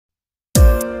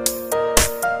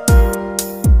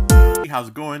how's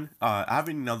it going? I have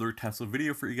another Tesla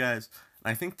video for you guys,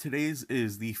 and I think today's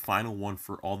is the final one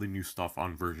for all the new stuff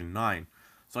on version 9.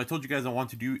 So I told you guys I want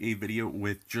to do a video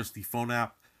with just the phone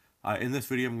app. In this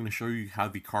video, I'm going to show you how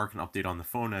the car can update on the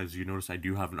phone. As you notice, I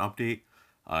do have an update.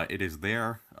 It is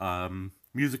there.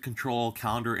 Music control,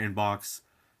 calendar inbox,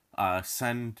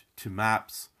 send to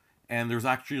maps, and there's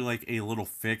actually like a little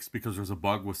fix because there's a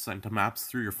bug with send to maps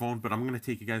through your phone, but I'm going to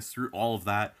take you guys through all of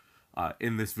that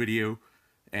in this video.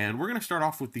 And we're going to start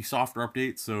off with the software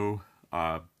update. So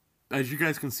as you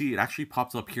guys can see, it actually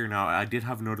pops up here now. I did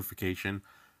have a notification.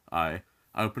 I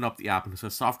open up the app and it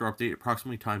says software update,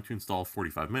 approximately time to install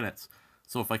 45 minutes.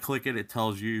 So if I click it, it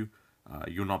tells you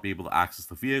you'll not be able to access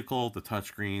the vehicle, the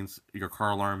touchscreens, your car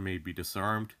alarm may be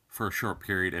disarmed for a short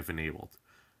period if enabled.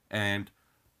 And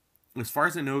as far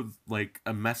as I know, like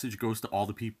a message goes to all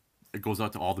the people. It goes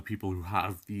out to all the people who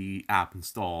have the app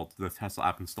installed, the Tesla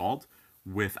app installed,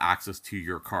 with access to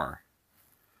your car.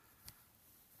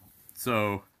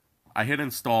 So I hit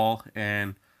install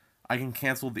and I can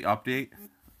cancel the update.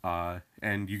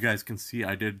 And you guys can see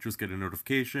I did just get a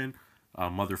notification.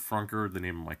 Mother Frunker, the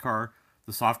name of my car.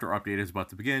 The software update is about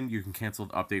to begin. You can cancel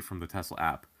the update from the Tesla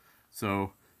app.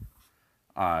 So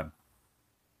I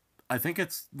think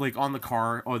it's like on the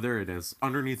car. Oh, there it is.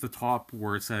 Underneath the top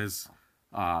where it says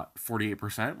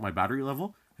 48%, my battery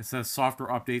level. It says software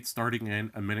update starting in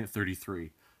a minute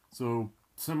 33. So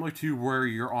similar to where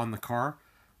you're on the car,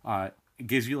 it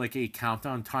gives you like a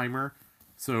countdown timer.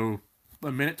 So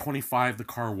a minute 25, the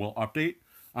car will update.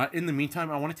 In the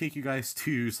meantime, I want to take you guys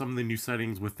to some of the new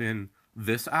settings within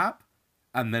this app,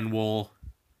 and then we'll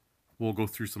go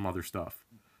through some other stuff.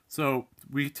 So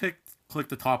we click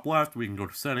the top left. We can go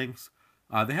to settings.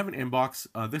 They have an inbox.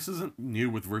 This isn't new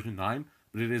with version 9,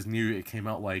 but it is new. It came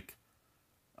out like,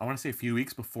 I want to say a few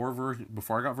weeks before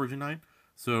I got version 9.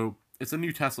 So it's a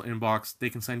new Tesla inbox.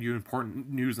 They can send you important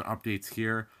news and updates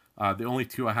here. The only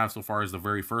two I have so far is the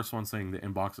very first one saying the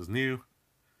inbox is new,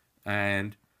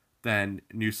 and then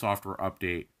new software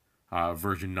update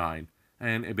version 9.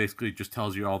 And it basically just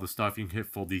tells you all the stuff. You can hit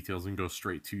full details and go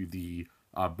straight to the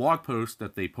blog post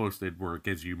that they posted where it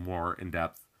gives you more in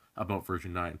depth about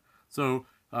version 9. So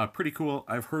pretty cool.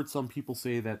 I've heard some people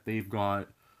say that they've got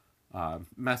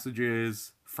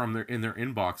messages from in their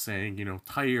inbox saying, you know,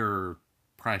 tire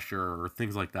pressure or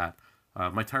things like that.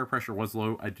 My tire pressure was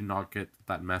low. I did not get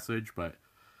that message, but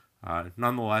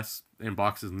nonetheless,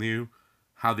 inbox is new.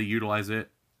 How they utilize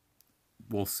it,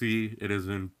 we'll see. It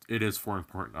is for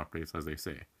important updates, as they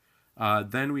say.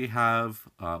 Then we have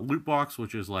loot box,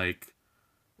 which is like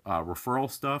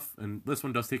referral stuff, and this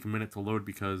one does take a minute to load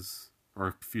or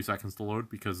a few seconds to load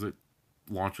because it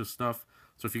launches stuff.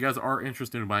 So if you guys are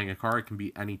interested in buying a car, it can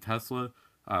be any Tesla.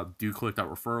 Do click that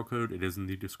referral code. It is in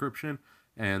the description,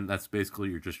 and that's basically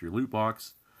your loot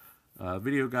box.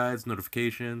 Video guides,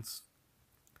 notifications.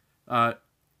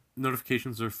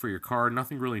 Notifications are for your car.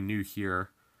 Nothing really new here.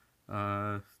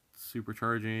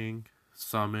 Supercharging,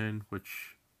 summon,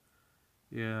 which,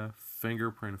 yeah,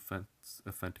 fingerprint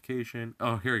authentication.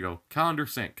 Oh, here we go. Calendar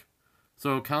sync.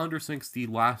 So calendar sync's the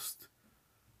last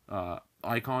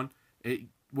icon. It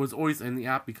was always in the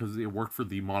app because it worked for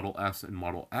the Model S and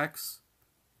Model X.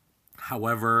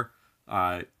 However,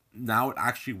 now it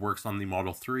actually works on the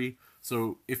Model 3.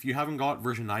 So if you haven't got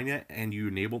version 9 yet and you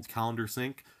enabled calendar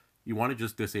sync, you want to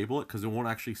just disable it because it won't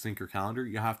actually sync your calendar.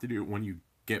 You have to do it when you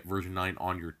get version 9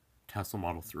 on your Tesla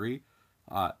Model 3.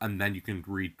 And then you can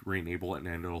re-enable it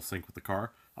and it'll sync with the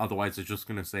car. Otherwise, it's just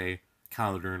going to say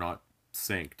calendar not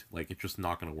synced. Like, it's just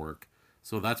not going to work.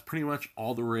 So that's pretty much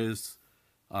all there is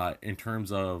in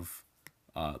terms of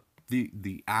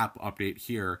the app update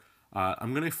here.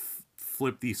 I'm going to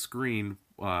flip the screen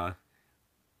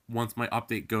once my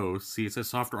update goes. See, it says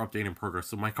software update in progress.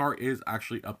 So my car is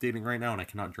actually updating right now and I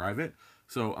cannot drive it.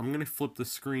 So I'm going to flip the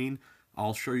screen.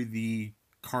 I'll show you the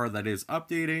car that is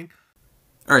updating.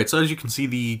 All right, so as you can see,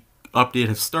 the update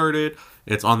has started.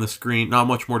 It's on the screen. Not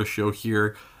much more to show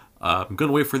here. I'm going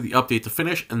to wait for the update to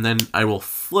finish, and then I will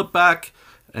flip back,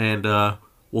 and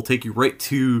we'll take you right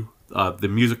to the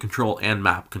music control and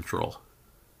map control.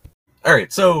 All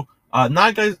right, so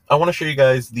now, guys, I want to show you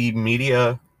guys the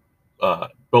media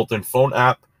built-in phone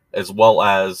app, as well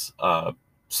as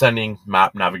sending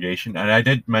map navigation. And I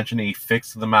did mention a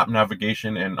fix to the map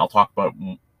navigation, and I'll talk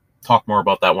more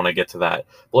about that when I get to that.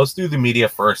 But let's do the media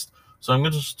first. So I'm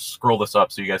going to just scroll this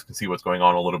up so you guys can see what's going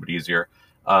on a little bit easier.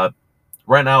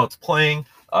 Right now it's playing.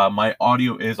 My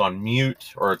audio is on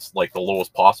mute, or it's like the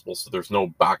lowest possible, so there's no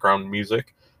background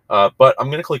music. But I'm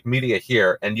going to click media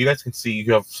here, and you guys can see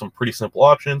you have some pretty simple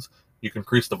options. You can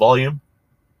increase the volume,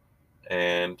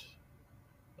 and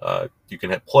you can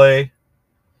hit play.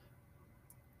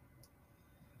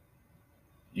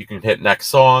 You can hit next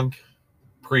song,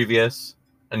 previous,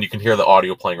 and you can hear the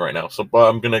audio playing right now. So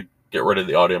I'm going to get rid of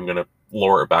the audio. I'm going to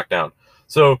lower it back down.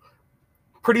 So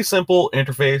pretty simple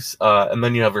interface. And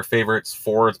then you have your favorites,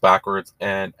 forwards, backwards.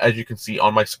 And as you can see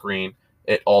on my screen,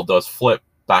 it all does flip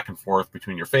back and forth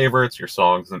between your favorites, your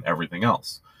songs, and everything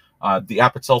else. The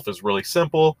app itself is really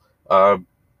simple. You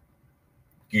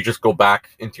just go back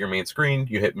into your main screen,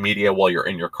 you hit media while you're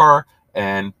in your car,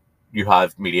 and you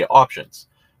have media options.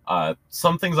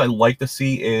 Some things I like to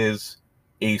see is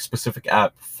a specific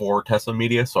app for Tesla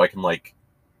media, so I can like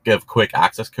give quick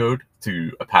access code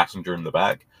to a passenger in the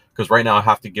back. Because right now I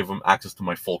have to give them access to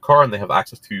my full car, and they have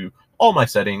access to all my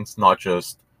settings, not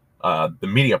just the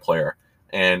media player.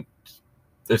 And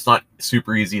it's not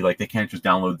super easy. Like, they can't just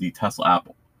download the Tesla app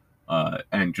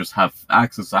and just have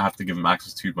access. I have to give them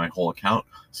access to my whole account.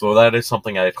 So that is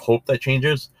something I hope that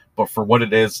changes. But for what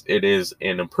it is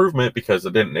an improvement because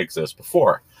it didn't exist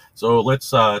before. So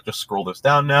let's just scroll this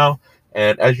down now.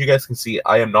 And as you guys can see,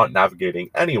 I am not navigating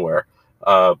anywhere.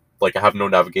 Like, I have no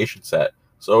navigation set.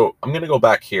 So I'm going to go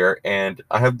back here, and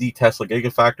I have the Tesla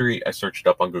Gigafactory. I searched it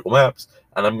up on Google Maps,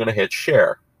 and I'm going to hit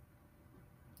share.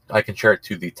 I can share it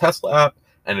to the Tesla app,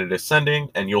 and it is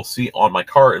sending, and you'll see on my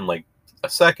car in like a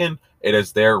second, it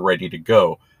is there ready to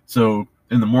go. So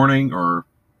in the morning or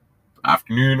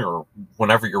afternoon or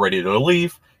whenever you're ready to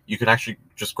leave, you can actually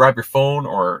just grab your phone,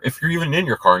 or if you're even in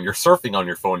your car and you're surfing on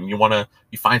your phone and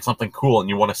you find something cool and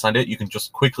you want to send it, you can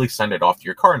just quickly send it off to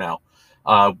your car now.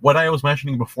 What I was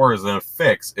mentioning before is a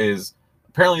fix is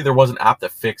apparently there was an app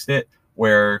that fixed it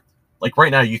where, like, right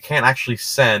now you can't actually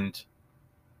send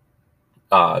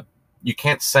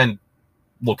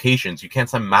locations, you can't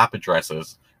send map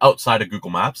addresses outside of Google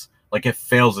Maps. Like, it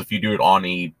fails if you do it on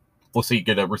let's say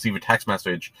you receive a text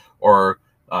message, or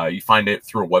you find it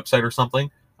through a website or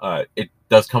something. It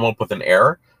does come up with an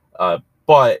error,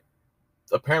 but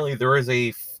apparently there's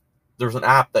an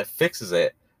app that fixes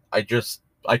it.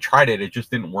 I tried it, it just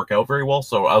didn't work out very well,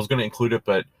 so I was going to include it,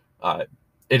 but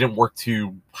it didn't work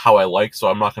to how I like, so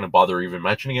I'm not going to bother even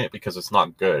mentioning it because it's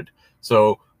not good.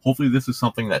 So hopefully this is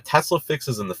something that Tesla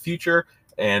fixes in the future,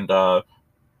 and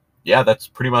yeah, that's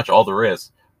pretty much all there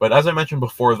is. But as I mentioned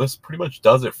before, this pretty much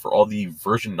does it for all the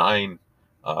version 9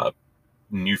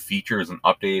 new features and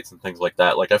updates and things like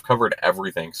that. Like, I've covered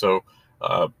everything, so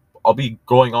I'll be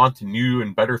going on to new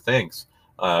and better things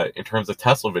in terms of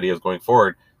Tesla videos going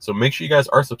forward. So make sure you guys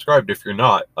are subscribed if you're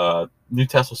not. New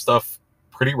Tesla stuff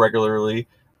pretty regularly.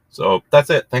 So that's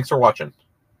it. Thanks for watching.